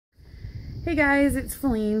Hey guys, it's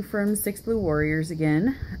Feline from Six Blue Warriors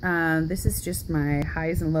again. This is just my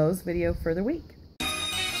highs and lows video for the week.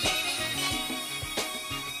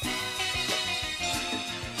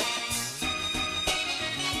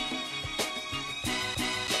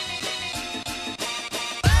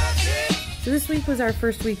 So this week was our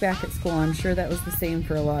first week back at school. I'm sure that was the same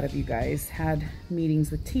for a lot of you guys. Had meetings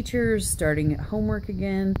with teachers, starting at homework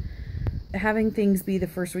again. Having things be the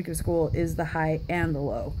first week of school is the high and the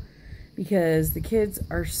low, because the kids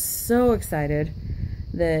are so excited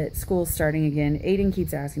that school's starting again. Aiden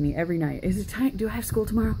keeps asking me every night, is it time? Do I have school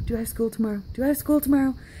tomorrow? Do I have school tomorrow? Do I have school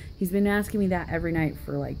tomorrow? He's been asking me that every night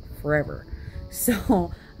for like forever.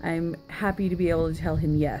 So I'm happy to be able to tell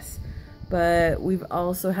him yes. But we've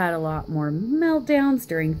also had a lot more meltdowns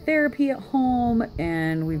during therapy at home,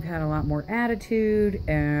 and we've had a lot more attitude,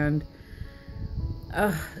 and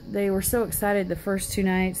they were so excited the first 2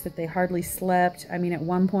 nights that they hardly slept. I mean, at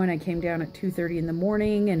one point I came down at 2:30 in the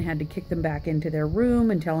morning and had to kick them back into their room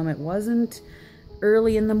and tell them it wasn't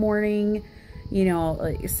early in the morning, you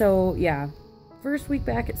know. So yeah, first week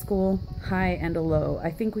back at school, high and a low.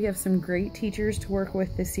 I think we have some great teachers to work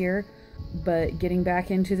with this year, but getting back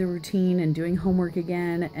into the routine and doing homework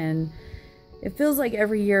again, and it feels like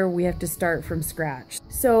every year we have to start from scratch.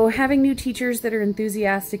 So having new teachers that are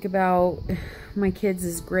enthusiastic about my kids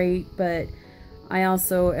is great, but I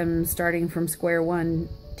also am starting from square one,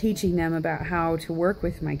 teaching them about how to work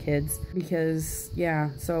with my kids, because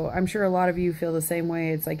yeah, so I'm sure a lot of you feel the same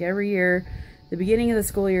way. It's like every year, the beginning of the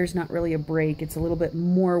school year is not really a break, it's a little bit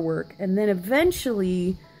more work. And then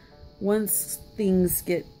eventually, once things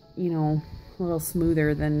get, you know, a little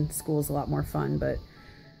smoother, then school's a lot more fun. But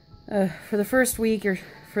for the first week, or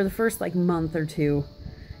for the first like month or two,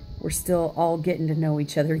 we're still all getting to know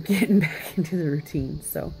each other, getting back into the routine.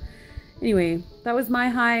 So anyway, that was my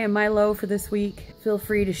high and my low for this week. Feel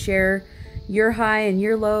free to share your high and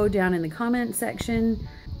your low down in the comment section.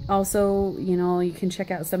 Also, you know, you can check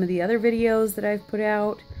out some of the other videos that I've put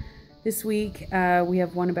out this week. We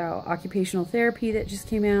have one about occupational therapy that just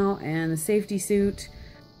came out, and the safety suit.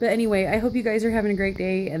 But anyway, I hope you guys are having a great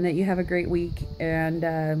day and that you have a great week.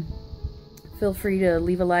 And feel free to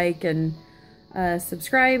leave a like and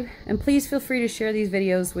subscribe. And please feel free to share these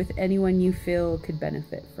videos with anyone you feel could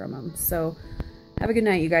benefit from them. So have a good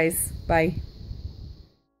night, you guys. Bye.